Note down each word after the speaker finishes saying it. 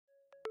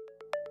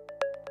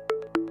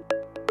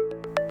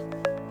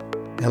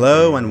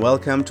Hello and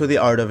welcome to The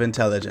Art of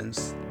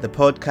Intelligence, the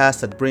podcast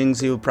that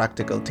brings you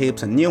practical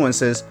tips and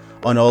nuances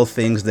on all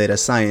things data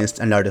science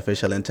and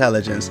artificial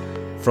intelligence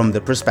from the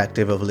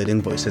perspective of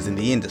leading voices in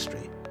the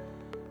industry.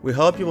 We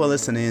hope you will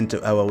listen in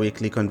to our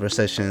weekly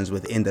conversations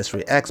with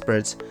industry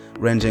experts,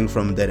 ranging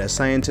from data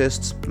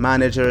scientists,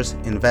 managers,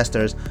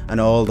 investors, and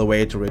all the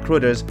way to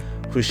recruiters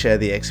who share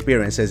the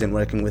experiences in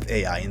working with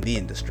AI in the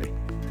industry.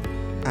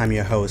 I'm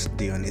your host,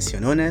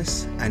 Dionisio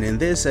Nunes, and in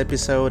this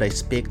episode I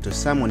speak to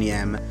Simon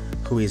Yam,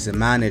 who is a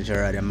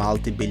manager at a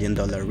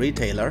multi-billion-dollar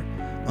retailer,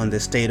 on the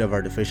state of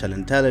artificial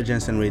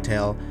intelligence in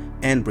retail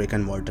and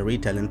brick-and-mortar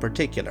retail in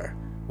particular.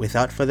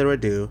 Without further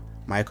ado,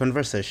 my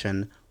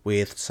conversation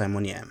with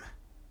Simon Yam.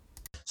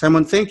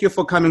 Simon, thank you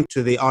for coming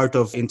to The Art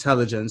of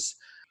Intelligence.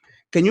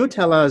 Can you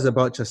tell us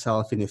about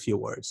yourself in a few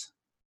words?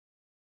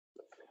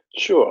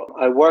 Sure.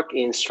 I work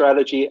in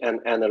strategy and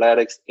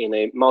analytics in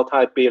a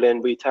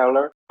multi-billion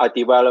retailer. I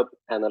develop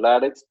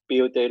analytics,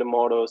 build data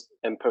models,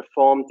 and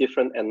perform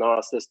different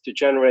analysis to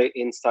generate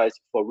insights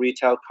for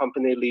retail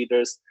company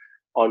leaders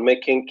on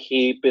making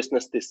key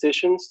business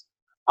decisions.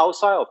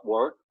 Outside of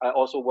work, I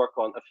also work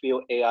on a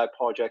few AI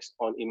projects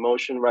on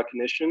emotion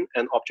recognition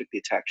and object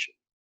detection.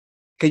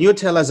 Can you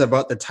tell us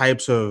about the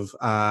types of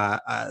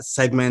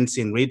segments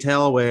in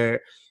retail where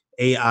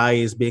AI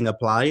is being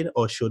applied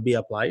or should be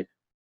applied?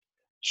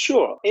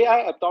 Sure.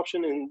 AI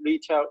adoption in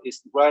retail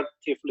is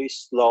relatively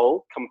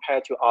slow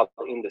compared to other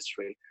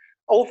industry.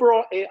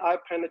 Overall, AI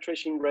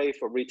penetration rate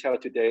for retail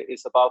today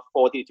is about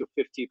 40 to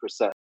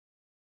 50%.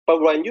 But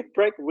when you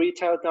break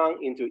retail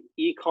down into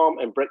e-com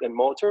and brick and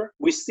mortar,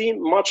 we see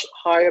much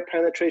higher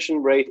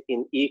penetration rate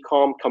in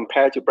e-com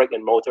compared to brick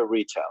and mortar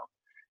retail.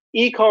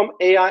 E-com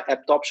AI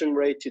adoption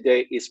rate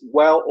today is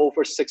well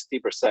over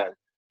 60%,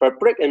 but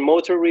brick and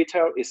mortar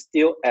retail is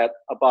still at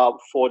about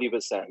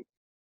 40%.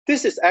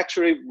 This is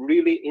actually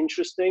really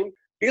interesting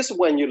because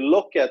when you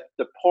look at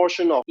the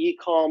portion of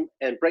e-com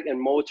and brick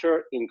and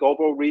mortar in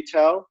global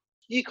retail,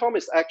 e-com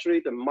is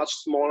actually the much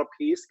smaller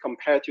piece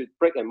compared to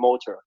brick and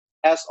mortar.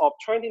 As of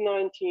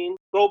 2019,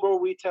 global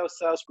retail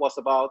sales was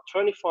about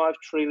 $25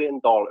 trillion.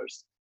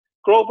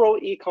 Global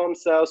e-com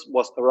sales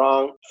was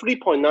around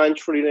 $3.9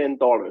 trillion,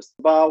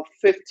 about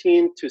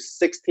 15 to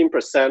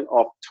 16%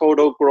 of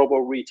total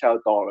global retail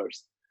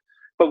dollars.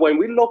 But when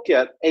we look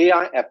at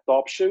AI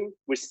adoption,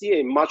 we see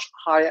a much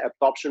higher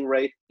adoption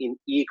rate in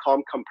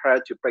e-com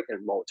compared to brick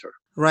and mortar.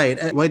 Right.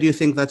 And why do you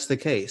think that's the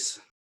case?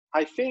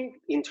 I think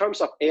in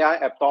terms of AI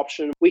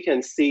adoption, we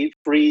can see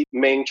three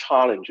main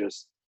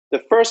challenges.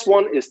 The first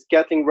one is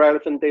getting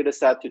relevant data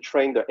set to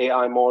train the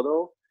AI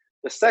model.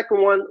 The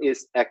second one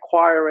is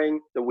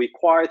acquiring the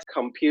required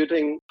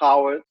computing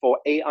power for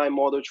AI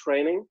model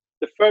training.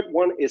 The third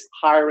one is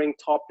hiring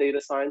top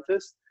data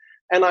scientists.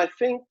 And I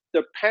think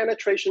the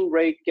penetration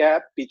rate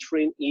gap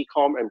between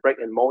e-com and brick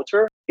and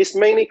mortar is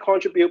mainly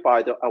contributed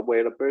by the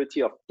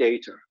availability of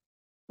data.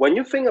 When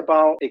you think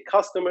about a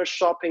customer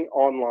shopping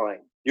online,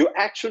 you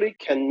actually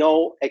can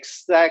know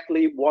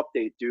exactly what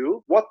they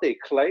do, what they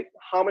click,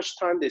 how much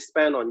time they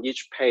spend on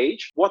each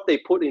page, what they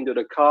put into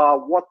the car,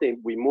 what they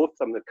remove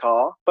from the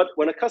car. But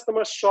when a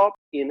customer shop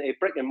in a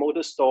brick and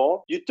mortar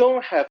store, you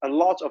don't have a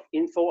lot of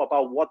info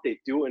about what they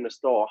do in the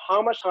store,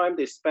 how much time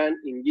they spend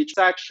in each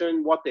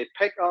section, what they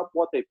pick up,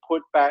 what they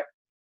put back.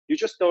 You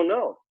just don't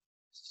know.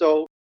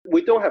 So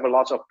we don't have a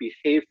lot of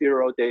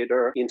behavioral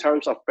data in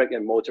terms of brick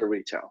and mortar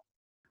retail.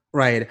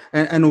 Right.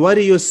 And what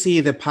do you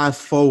see the path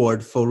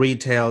forward for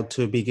retail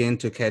to begin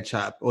to catch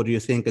up? Or do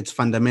you think it's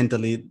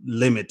fundamentally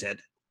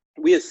limited?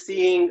 We are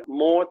seeing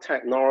more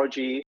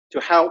technology to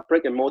help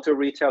brick and mortar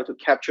retail to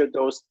capture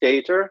those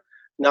data.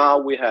 Now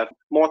we have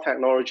more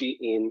technology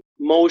in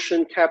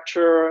motion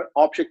capture,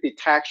 object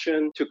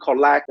detection to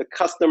collect the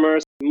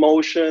customers'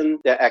 motion,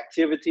 their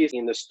activities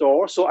in the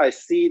store. So I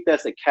see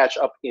there's a catch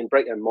up in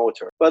brick and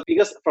mortar. But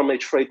because from a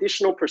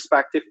traditional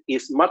perspective,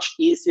 it's much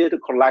easier to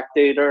collect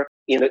data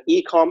in the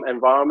e-com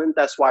environment,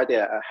 that's why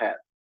they're ahead.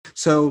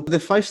 So the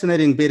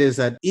fascinating bit is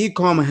that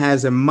e-com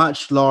has a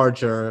much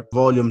larger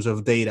volumes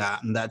of data,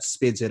 and that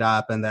speeds it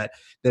up, and that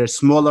there's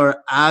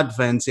smaller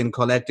advents in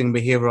collecting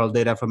behavioral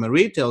data from a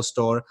retail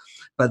store,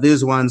 but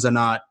these ones are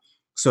not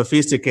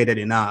sophisticated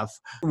enough.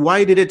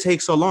 Why did it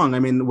take so long? I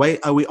mean, why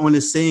are we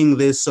only seeing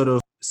this sort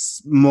of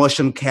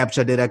motion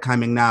capture data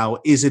coming now?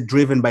 Is it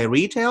driven by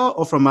retail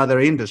or from other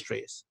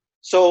industries?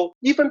 So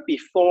even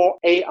before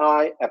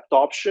AI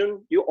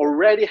adoption, you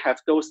already have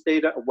those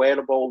data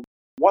available.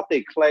 What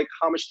they click,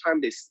 how much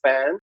time they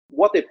spend,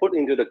 what they put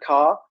into the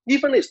car.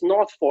 Even if it's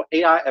not for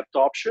AI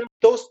adoption,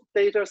 those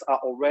data are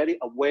already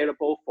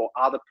available for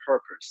other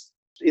purpose.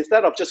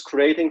 Instead of just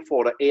creating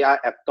for the AI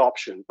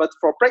adoption. But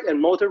for brick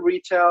and mortar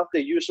retail,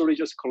 they usually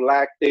just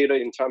collect data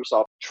in terms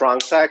of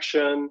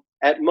transaction.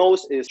 At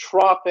most is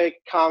traffic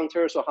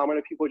counters, or how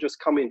many people just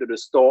come into the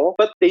store.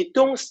 But they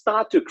don't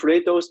start to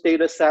create those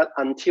data sets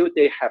until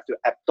they have to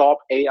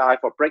adopt AI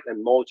for brick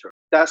and mortar.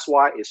 That's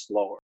why it's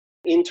slower.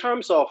 In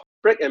terms of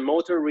brick and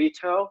mortar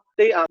retail,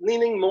 they are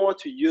leaning more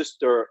to use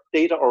their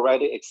data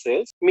already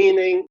exists,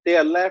 meaning they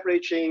are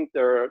leveraging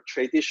their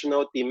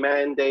traditional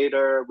demand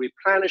data,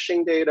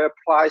 replenishing data,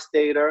 price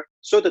data.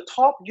 So the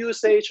top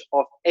usage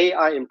of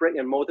AI in brick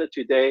and mortar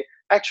today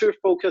actually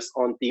focus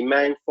on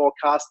demand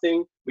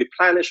forecasting,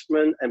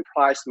 replenishment, and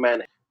price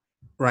management.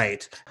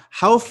 Right.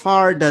 How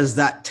far does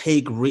that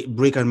take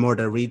brick and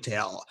mortar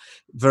retail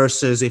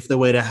versus if they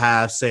were to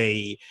have,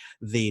 say,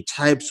 the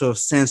types of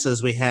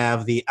sensors we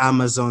have, the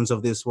Amazons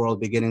of this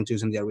world beginning to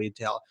use in their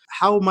retail?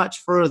 How much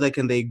further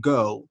can they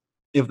go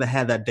if they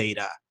had that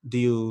data? Do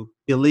you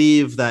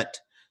believe that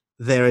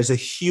there is a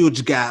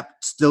huge gap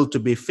still to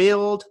be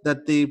filled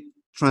that the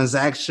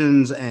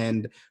transactions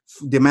and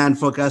demand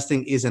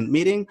forecasting isn't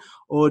meeting?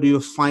 Or do you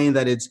find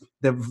that it's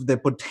the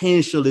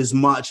potential is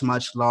much,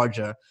 much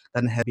larger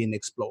than have been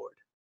explored?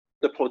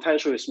 The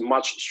potential is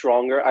much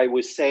stronger. I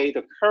would say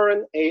the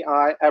current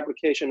AI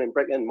application in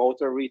brick and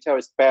mortar retail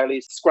is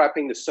barely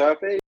scraping the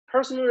surface.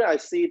 Personally, I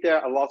see there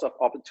are a lot of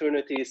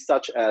opportunities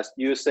such as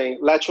using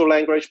natural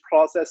language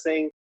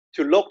processing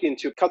to look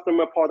into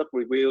customer product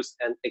reviews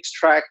and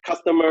extract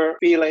customer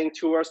feeling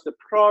towards the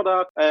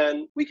product.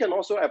 And we can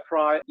also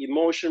apply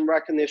emotion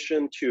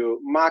recognition to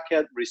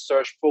market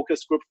research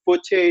focus group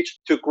footage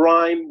to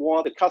grind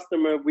what the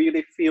customer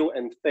really feel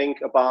and think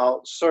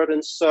about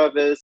certain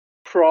service,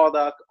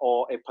 product,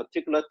 or a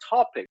particular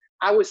topic.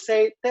 I would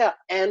say there are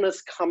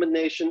endless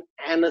combination,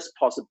 endless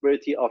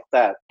possibility of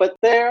that. But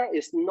there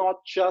is not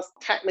just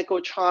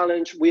technical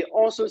challenge. We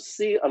also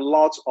see a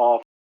lot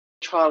of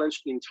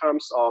challenge in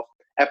terms of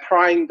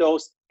applying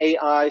those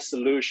AI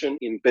solution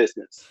in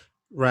business.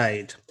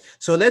 Right.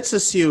 So let's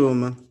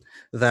assume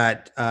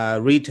that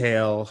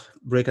retail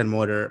brick and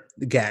mortar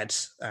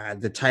gets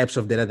the types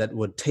of data that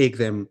would take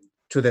them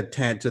to the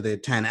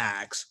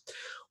 10x.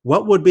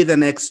 What would be the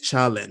next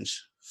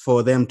challenge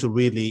for them to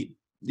really,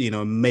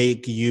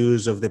 make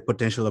use of the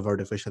potential of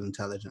artificial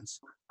intelligence?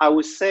 I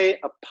would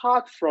say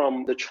apart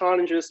from the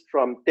challenges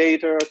from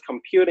data,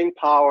 computing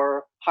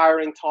power,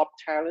 hiring top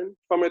talent,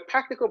 from a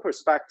practical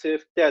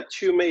perspective, there are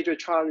two major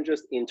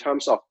challenges in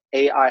terms of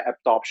AI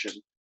adoption.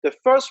 The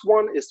first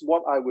one is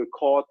what I would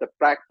call the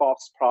black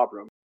box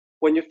problem.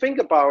 When you think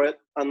about it,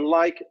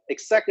 unlike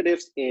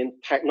executives in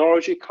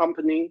technology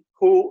company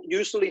who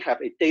usually have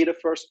a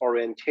data-first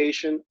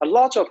orientation, a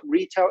lot of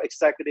retail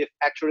executives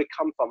actually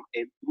come from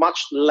a much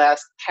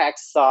less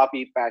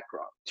tech-savvy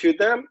background. To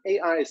them,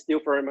 AI is still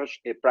very much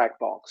a black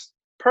box.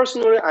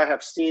 Personally, I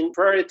have seen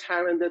very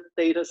talented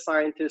data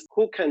scientists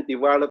who can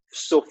develop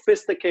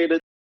sophisticated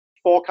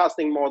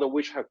forecasting models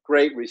which have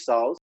great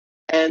results.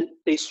 And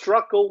they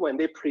struggle when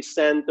they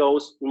present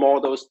those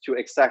models to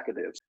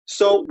executives.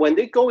 So when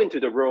they go into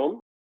the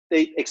room,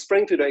 they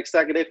explain to the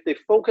executive, they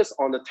focus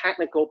on the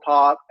technical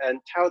part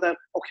and tell them,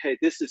 okay,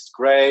 this is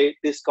great,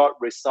 this got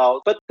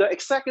results. But the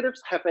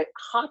executives have a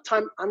hard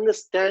time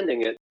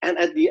understanding it. And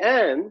at the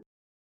end,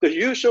 the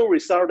usual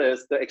result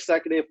is the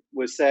executive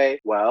will say,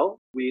 well,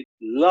 we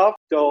love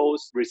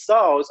those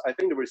results. I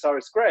think the result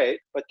is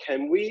great, but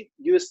can we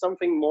use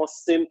something more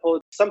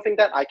simple, something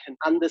that I can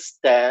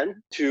understand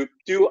to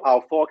do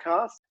our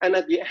forecast? And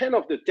at the end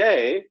of the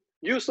day,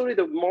 usually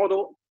the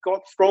model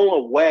got thrown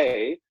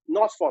away,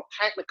 not for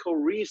technical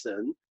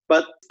reason,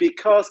 but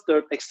because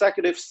the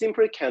executive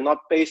simply cannot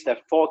base their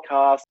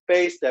forecast,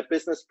 base their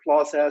business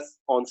process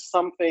on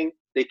something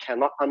they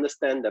cannot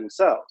understand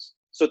themselves.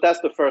 So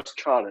that's the first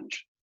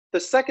challenge. The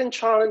second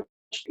challenge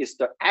is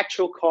the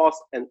actual cost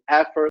and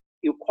effort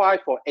required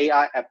for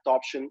AI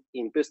adoption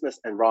in business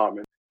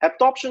environment.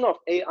 Adoption of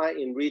AI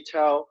in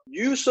retail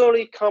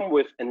usually come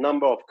with a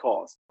number of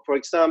costs. For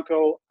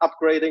example,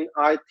 upgrading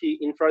IT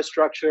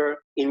infrastructure,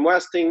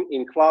 investing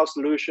in cloud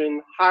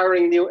solution,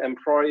 hiring new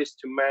employees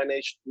to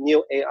manage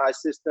new AI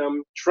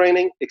system,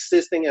 training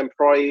existing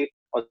employees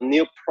on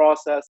new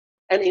process.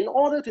 And in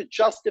order to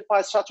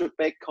justify such a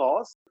big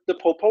cost, the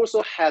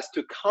proposal has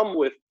to come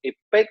with a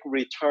big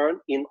return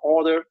in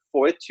order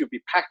for it to be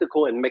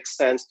practical and make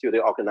sense to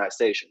the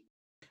organization.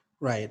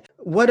 Right.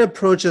 What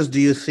approaches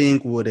do you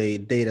think would a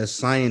data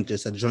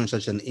scientist that joins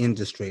such an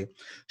industry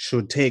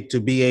should take to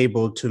be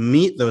able to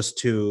meet those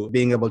two,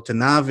 being able to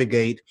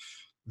navigate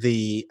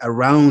the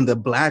around the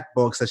black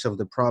box such of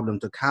the problem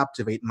to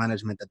captivate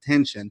management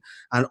attention,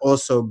 and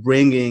also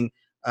bringing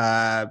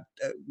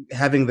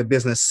having the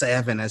business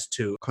savviness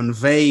to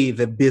convey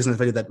the business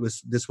value that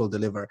this will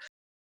deliver?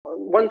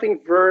 One thing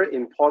very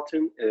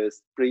important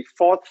is be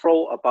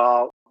thoughtful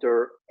about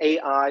the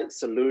AI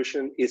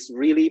solution is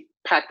really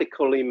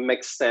practically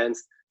makes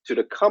sense to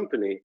the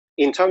company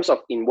in terms of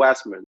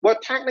investment. Well,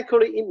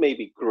 technically it may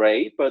be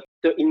great, but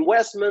the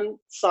investment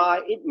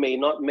side, it may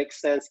not make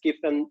sense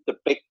given the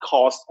big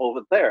cost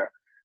over there.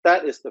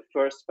 That is the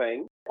first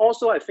thing.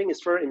 Also, I think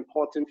it's very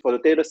important for the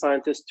data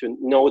scientists to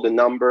know the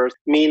numbers,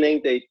 meaning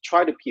they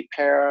try to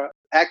prepare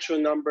actual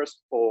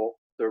numbers for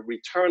the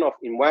return of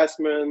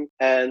investment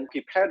and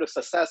prepare the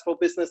successful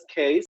business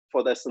case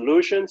for the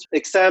solutions.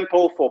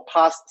 Example for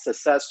past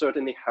success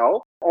certainly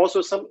help.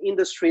 Also, some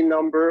industry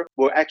number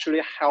will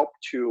actually help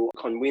to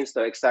convince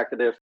the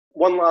executive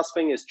One last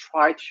thing is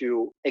try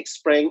to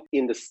explain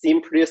in the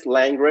simplest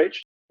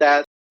language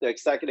that the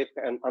executive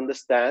can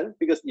understand.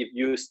 Because if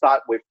you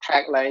start with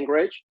tech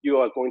language, you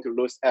are going to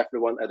lose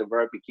everyone at the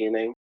very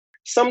beginning.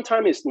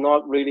 Sometimes it's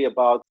not really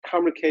about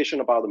communication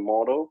about the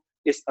model.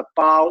 It's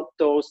about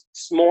those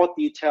small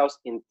details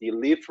in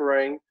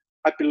delivering.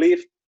 I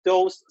believe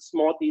those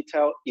small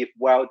details, if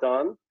well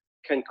done,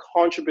 can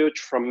contribute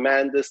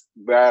tremendous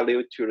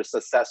value to the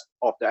success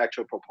of the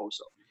actual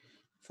proposal.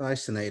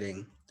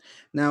 Fascinating.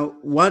 Now,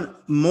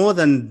 what more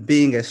than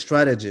being a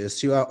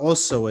strategist, you are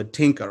also a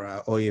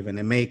tinkerer or even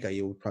a maker,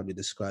 you would probably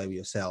describe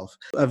yourself.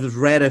 I've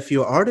read a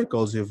few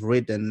articles you've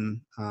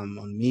written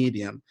on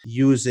Medium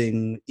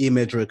using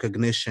image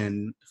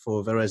recognition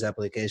for various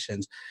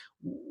applications.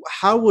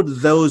 How would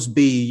those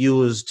be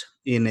used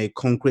in a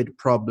concrete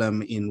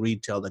problem in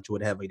retail that you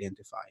would have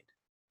identified?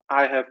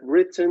 I have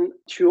written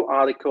two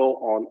articles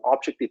on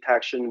object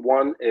detection.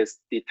 One is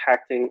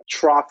detecting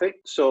traffic.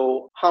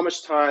 So how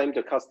much time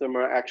the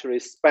customer actually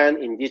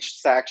spend in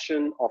each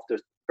section of the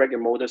brick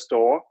and mortar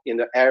store in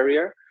the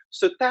area.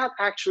 So that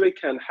actually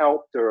can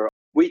help the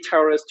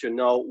retailers to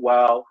know,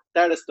 well,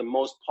 that is the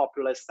most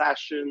popular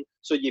section.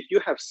 So if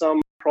you have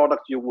some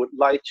product you would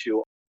like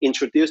to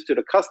introduce to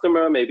the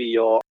customer, maybe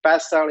your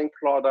best-selling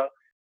product,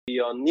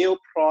 your new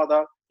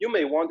product, you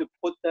may want to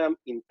put them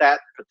in that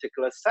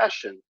particular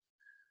session.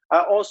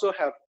 I also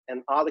have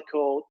an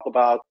article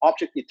about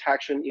object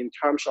detection in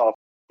terms of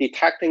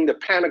detecting the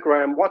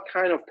pentagram, what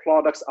kind of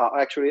products are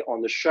actually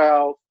on the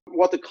shelf,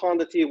 what the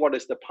quantity, what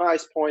is the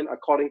price point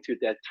according to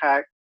their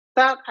tag.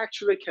 That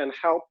actually can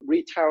help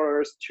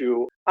retailers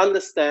to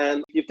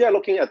understand if they're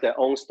looking at their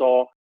own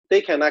store,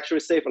 they can actually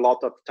save a lot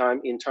of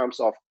time in terms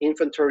of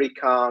inventory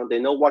count. They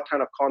know what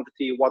kind of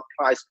quantity, what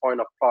price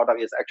point of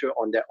product is actually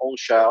on their own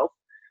shelf.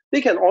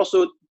 They can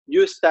also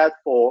use that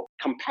for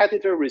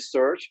competitor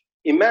research.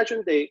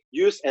 Imagine they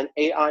use an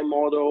AI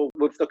model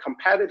with the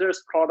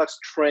competitors' products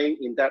trained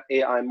in that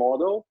AI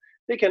model.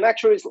 They can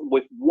actually,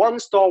 with one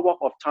store worth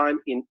of time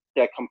in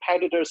their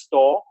competitor's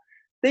store,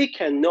 they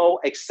can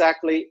know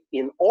exactly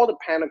in all the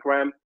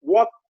pentagram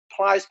what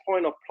price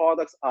point of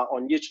products are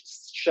on each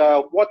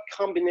shelf, what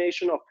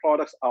combination of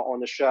products are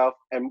on the shelf,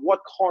 and what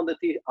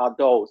quantity are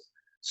those.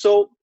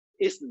 So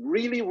it's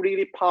really,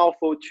 really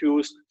powerful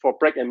tools for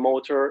brick and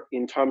mortar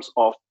in terms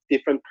of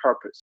different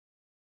purpose.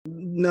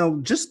 Now,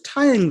 just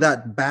tying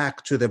that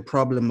back to the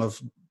problem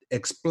of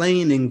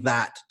explaining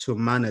that to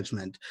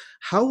management,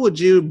 how would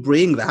you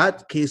bring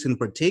that case in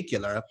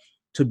particular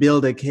to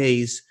build a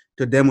case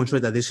to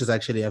demonstrate that this is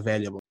actually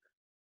available?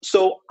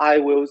 So I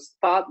will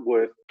start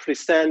with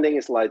presenting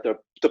is like the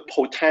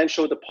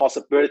potential, the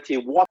possibility,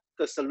 what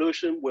the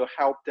solution will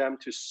help them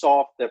to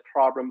solve their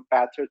problem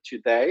better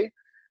today.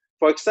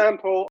 For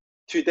example,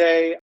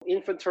 today,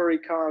 inventory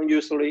count,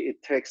 usually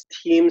it takes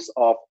teams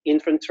of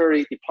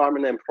inventory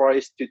department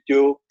employees to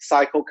do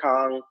cycle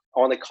count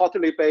on a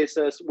quarterly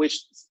basis, which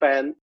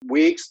spend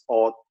weeks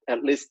or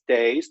at least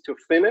days to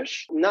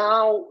finish.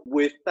 Now,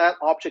 with that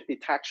object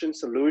detection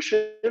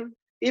solution,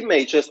 it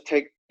may just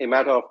take a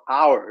matter of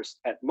hours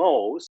at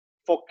most.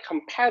 For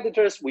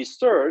competitors'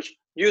 research,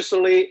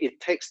 usually it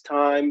takes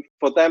time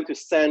for them to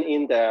send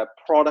in their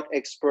product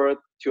expert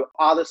to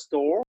other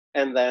stores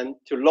and then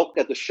to look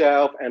at the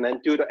shelf and then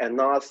do the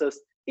analysis.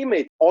 It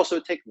may also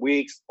take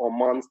weeks or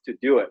months to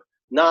do it.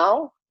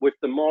 Now, with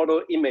the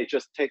model, it may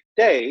just take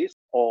days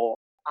or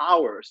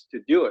hours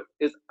to do it.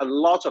 It's a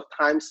lot of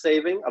time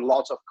saving, a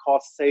lot of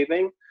cost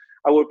saving.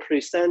 I will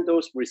present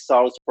those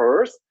results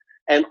first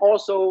and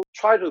also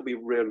try to be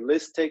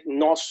realistic,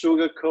 not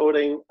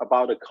sugarcoating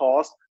about the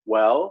cost.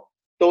 Well,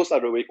 those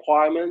are the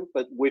requirements,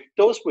 but with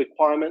those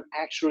requirements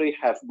actually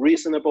have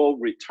reasonable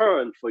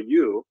return for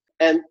you,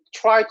 and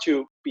try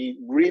to be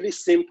really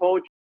simple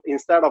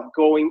instead of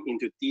going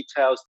into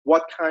details,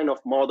 what kind of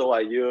model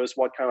I use,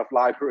 what kind of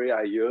library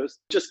I use.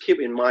 Just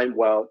keep in mind,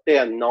 well, they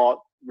are not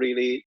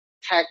really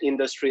tech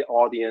industry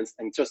audience,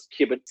 and just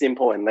keep it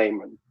simple and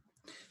layman.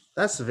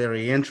 That's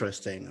very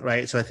interesting,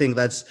 right? So I think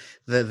that's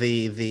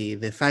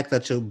the fact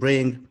that you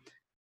bring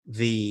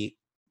the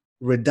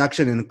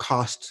reduction in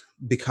cost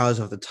because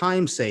of the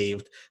time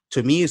saved,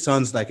 to me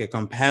sounds like a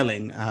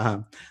compelling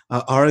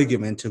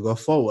argument to go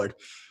forward.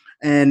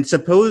 And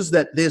suppose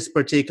that this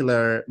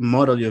particular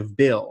model you've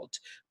built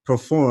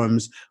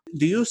performs,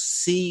 do you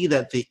see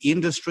that the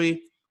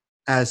industry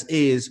as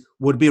is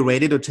would be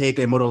ready to take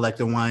a model like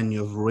the one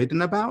you've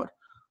written about?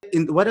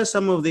 What are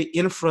some of the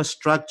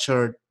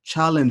infrastructure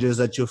challenges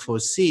that you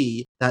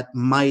foresee that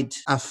might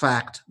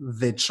affect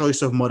the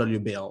choice of model you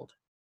build?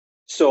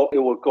 So it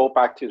will go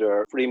back to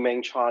the three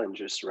main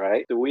challenges,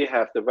 right? Do we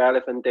have the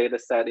relevant data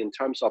set in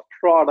terms of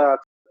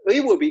product?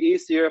 It will be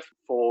easier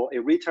for a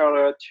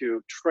retailer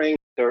to train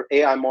their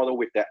AI model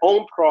with their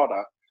own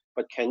product,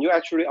 but can you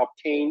actually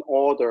obtain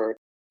all the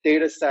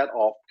data set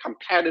of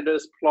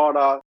competitors'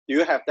 product? Do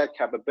you have that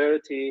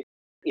capability?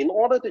 In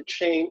order to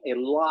train a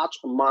large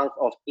amount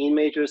of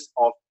images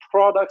of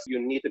products, you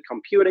need the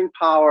computing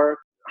power.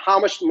 How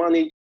much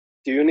money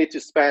do you need to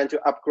spend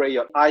to upgrade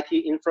your IT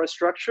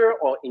infrastructure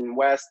or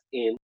invest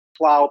in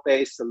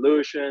cloud-based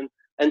solution?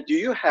 And do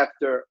you have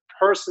the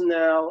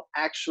personnel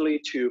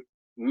actually to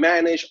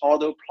manage all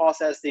those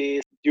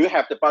processes? Do you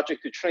have the budget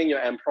to train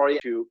your employee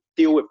to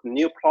deal with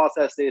new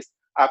processes?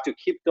 I have to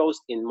keep those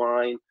in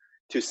mind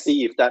to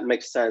see if that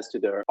makes sense to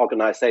the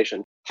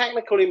organization.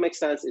 Technically makes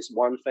sense is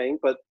one thing,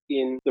 but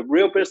in the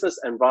real business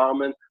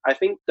environment, I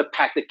think the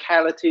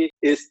practicality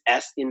is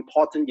as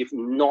important, if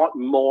not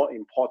more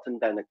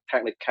important than the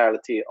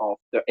technicality of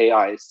the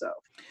AI itself.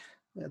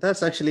 Yeah,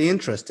 that's actually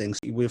interesting.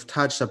 We've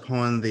touched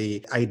upon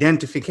the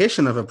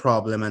identification of a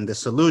problem and the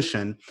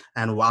solution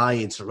and why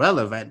it's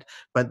relevant.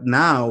 But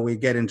now we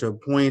get into a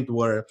point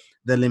where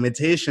the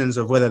limitations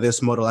of whether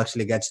this model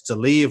actually gets to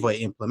live or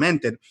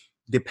implemented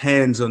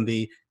depends on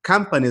the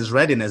company's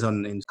readiness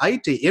on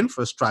IT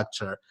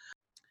infrastructure.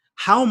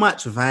 How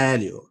much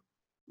value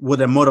would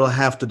a model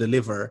have to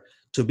deliver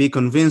to be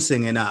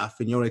convincing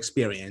enough, in your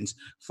experience,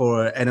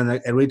 for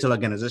a retail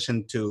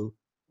organization to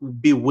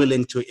be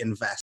willing to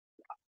invest?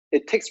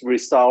 It takes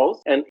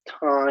results and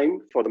time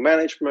for the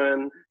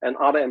management and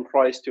other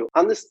employees to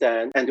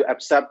understand and to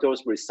accept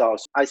those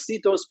results. I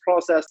see those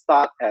processes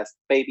start as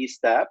baby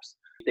steps.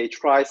 They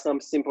try some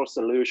simple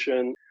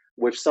solution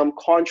with some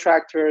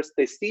contractors.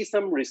 They see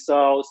some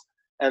results,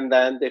 and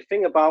then they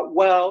think about,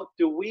 well,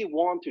 do we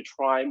want to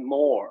try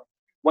more?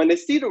 When they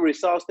see the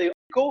results, they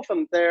go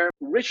from there,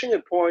 reaching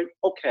a point,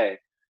 okay,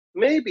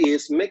 maybe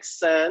it makes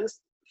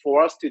sense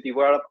for us to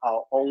develop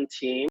our own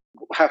team,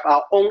 have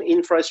our own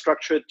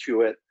infrastructure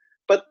to it.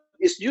 But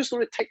it's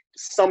usually take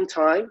some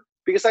time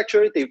because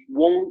actually they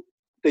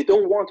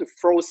don't want to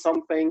throw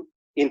something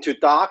into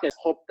dark and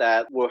hope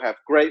that will have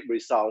great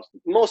results.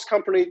 Most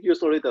companies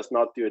usually does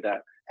not do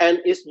that. And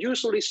it's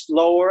usually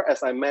slower,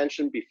 as I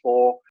mentioned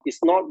before. It's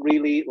not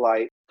really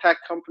like tech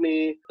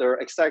company. Their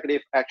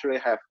executive actually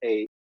have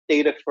a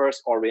data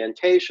first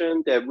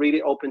orientation. They're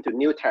really open to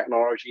new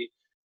technology.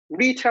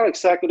 Retail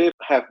executives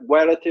have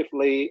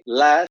relatively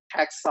less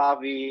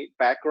tech-savvy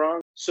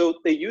background, so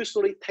they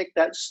usually take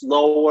that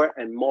slower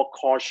and more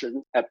cautious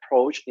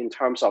approach in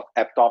terms of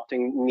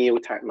adopting new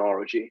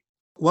technology.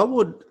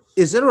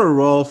 Is there a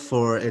role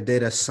for a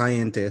data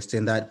scientist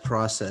in that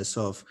process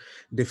of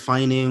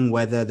defining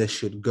whether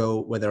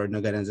whether an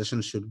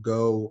organization should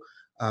go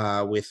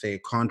with a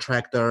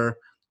contractor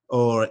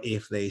or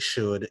if they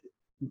should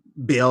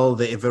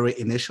build a very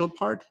initial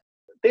part?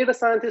 Data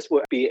scientists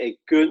will be a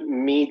good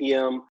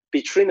medium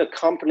between the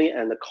company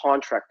and the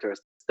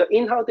contractors. The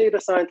in-house data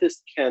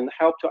scientist can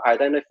help to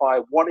identify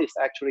what is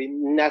actually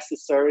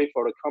necessary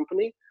for the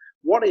company,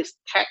 what is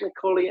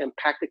technically and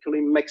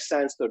practically makes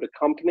sense to the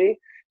company,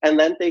 and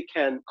then they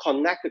can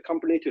connect the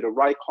company to the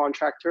right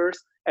contractors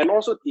and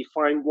also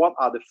define what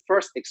are the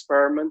first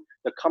experiments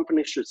the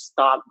company should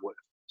start with.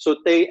 So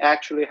they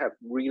actually have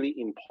really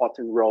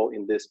important role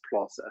in this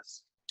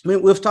process. I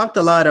mean, we've talked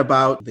a lot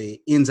about the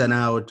ins and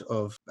out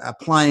of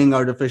applying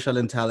artificial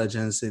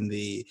intelligence in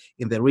the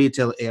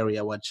retail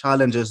area, what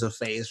challenges are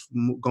faced,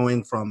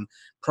 going from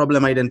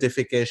problem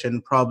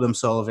identification, problem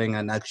solving,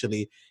 and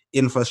actually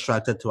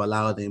infrastructure to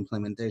allow the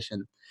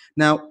implementation.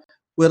 Now,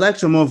 we'd like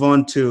to move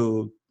on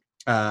to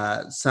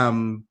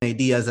some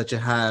ideas that you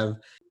have.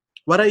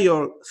 What are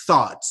your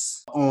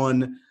thoughts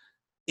on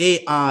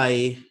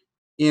AI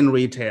in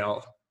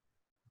retail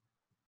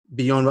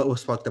beyond what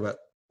we've talked about?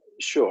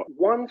 Sure.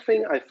 One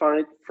thing I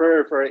find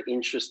very, very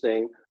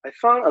interesting, I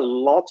found a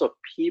lot of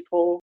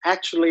people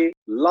actually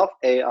love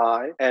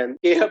AI and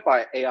scared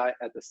by AI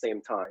at the same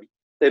time.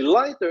 They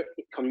like the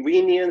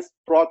convenience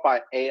brought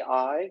by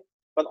AI,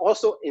 but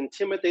also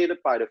intimidated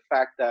by the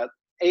fact that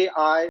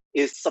AI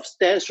is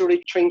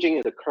substantially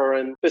changing the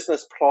current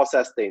business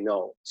process they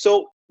know.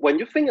 So when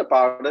you think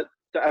about it,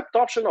 the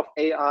adoption of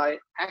AI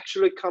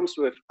actually comes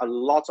with a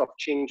lot of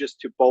changes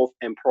to both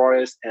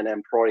employers and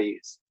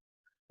employees.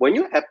 When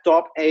you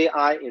adopt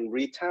AI in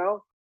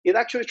retail, it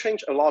actually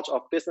changes a lot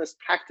of business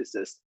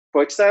practices.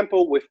 For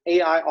example, with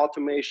AI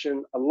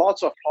automation, a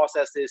lot of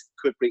processes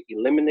could be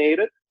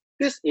eliminated.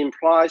 This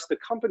implies the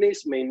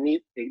companies may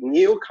need a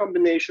new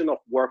combination of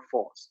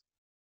workforce.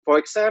 For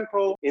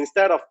example,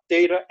 instead of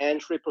data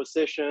entry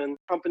position,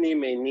 company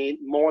may need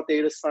more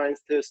data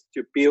scientists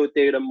to build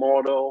data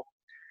model.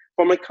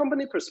 From a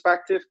company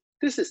perspective,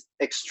 this is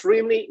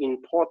extremely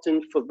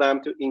important for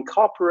them to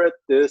incorporate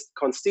this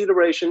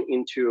consideration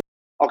into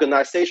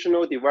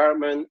organizational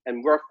development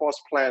and workforce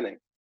planning.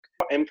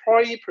 From an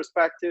employee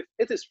perspective,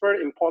 it is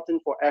very important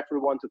for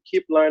everyone to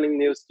keep learning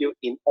new skills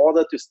in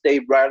order to stay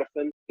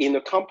relevant in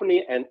the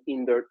company and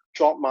in the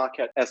job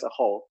market as a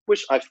whole,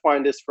 which I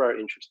find is very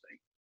interesting.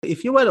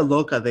 If you were to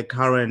look at the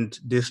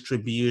current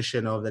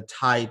distribution of the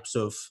types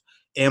of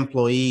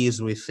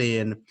employees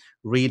within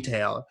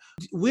retail,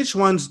 which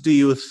ones do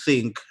you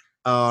think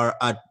are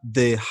at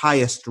the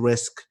highest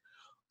risk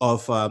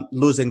of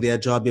losing their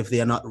job if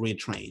they are not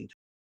retrained?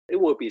 It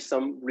will be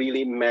some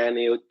really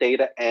manual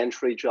data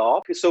entry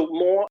job. So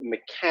more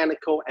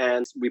mechanical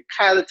and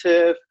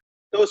repetitive,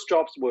 those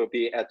jobs will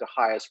be at the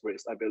highest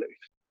risk, I believe.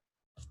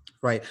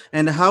 Right.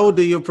 And how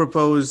do you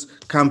propose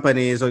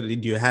companies, or do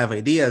you have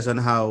ideas on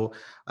how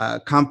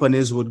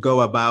companies would go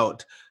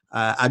about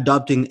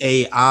adopting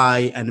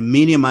AI and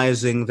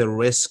minimizing the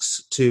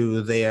risks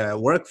to their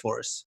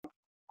workforce?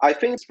 I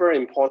think it's very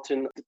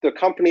important the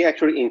company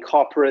actually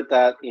incorporate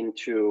that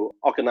into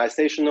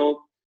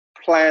organizational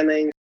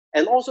planning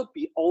and also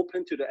be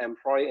open to the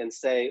employee and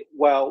say,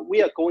 well,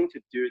 we are going to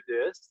do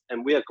this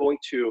and we are going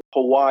to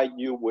provide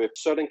you with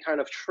certain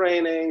kind of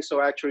training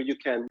so actually you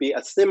can be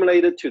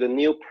assimilated to the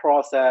new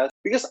process,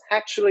 because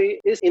actually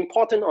it's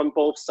important on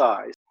both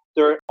sides.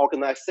 The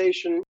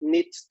organization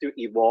needs to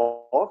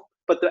evolve,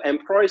 but the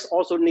employees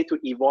also need to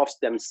evolve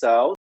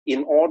themselves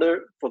in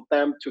order for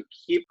them to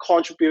keep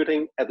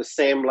contributing at the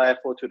same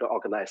level to the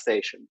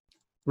organization.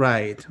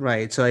 Right,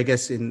 right. So I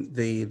guess in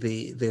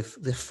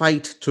the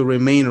fight to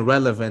remain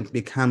relevant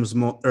becomes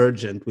more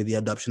urgent with the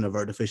adoption of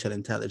artificial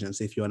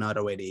intelligence if you're not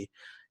already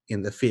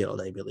in the field,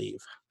 I believe.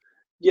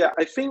 Yeah,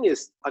 I think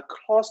it's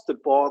across the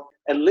board,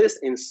 at least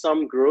in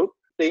some group,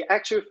 they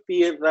actually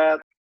fear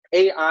that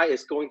AI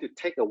is going to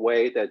take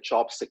away their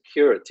job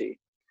security.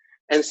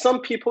 And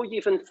some people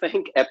even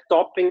think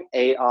adopting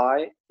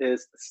AI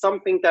is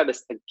something that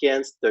is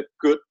against the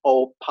good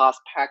old past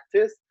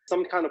practice,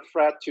 some kind of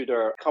threat to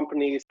their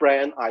company's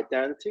brand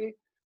identity.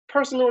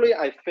 Personally,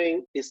 I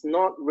think it's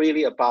not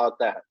really about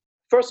that.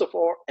 First of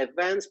all,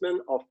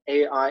 advancement of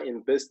AI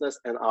in business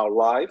and our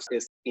lives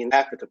is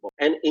inevitable.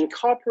 And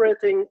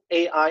incorporating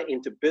AI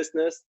into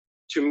business,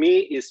 to me,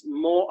 is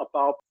more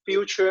about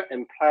future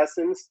and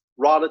presence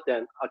rather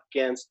than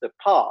against the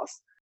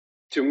past.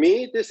 To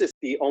me, this is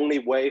the only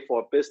way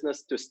for a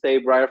business to stay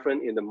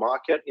relevant in the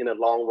market in the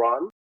long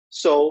run.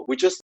 So we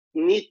just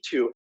need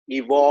to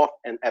evolve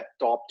and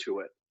adapt to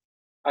it.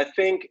 I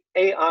think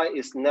AI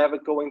is never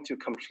going to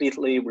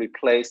completely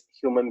replace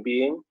human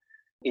being.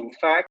 In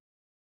fact,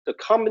 the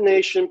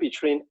combination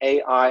between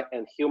AI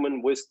and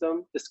human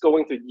wisdom is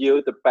going to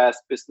yield the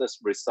best business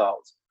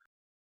results.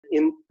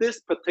 In this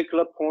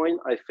particular point,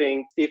 I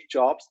think Steve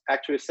Jobs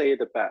actually said it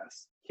the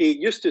best. He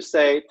used to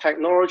say,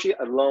 technology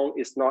alone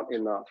is not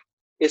enough.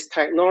 It's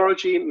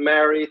technology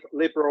married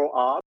liberal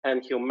art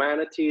and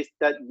humanities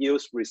that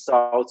yields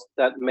results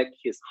that make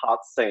his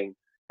heart sing.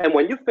 And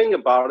when you think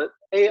about it,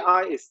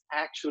 AI is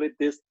actually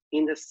this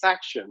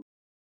intersection.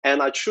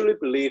 And I truly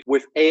believe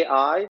with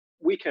AI,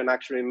 we can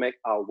actually make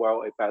our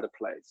world a better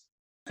place.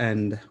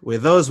 And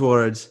with those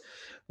words,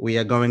 we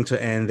are going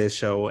to end this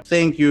show.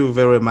 Thank you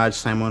very much,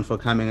 Simon, for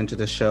coming into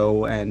the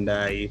show. And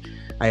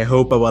I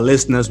hope our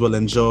listeners will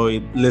enjoy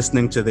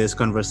listening to this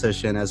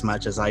conversation as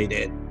much as I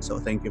did. So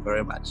thank you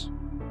very much.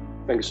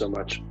 Thank you so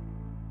much.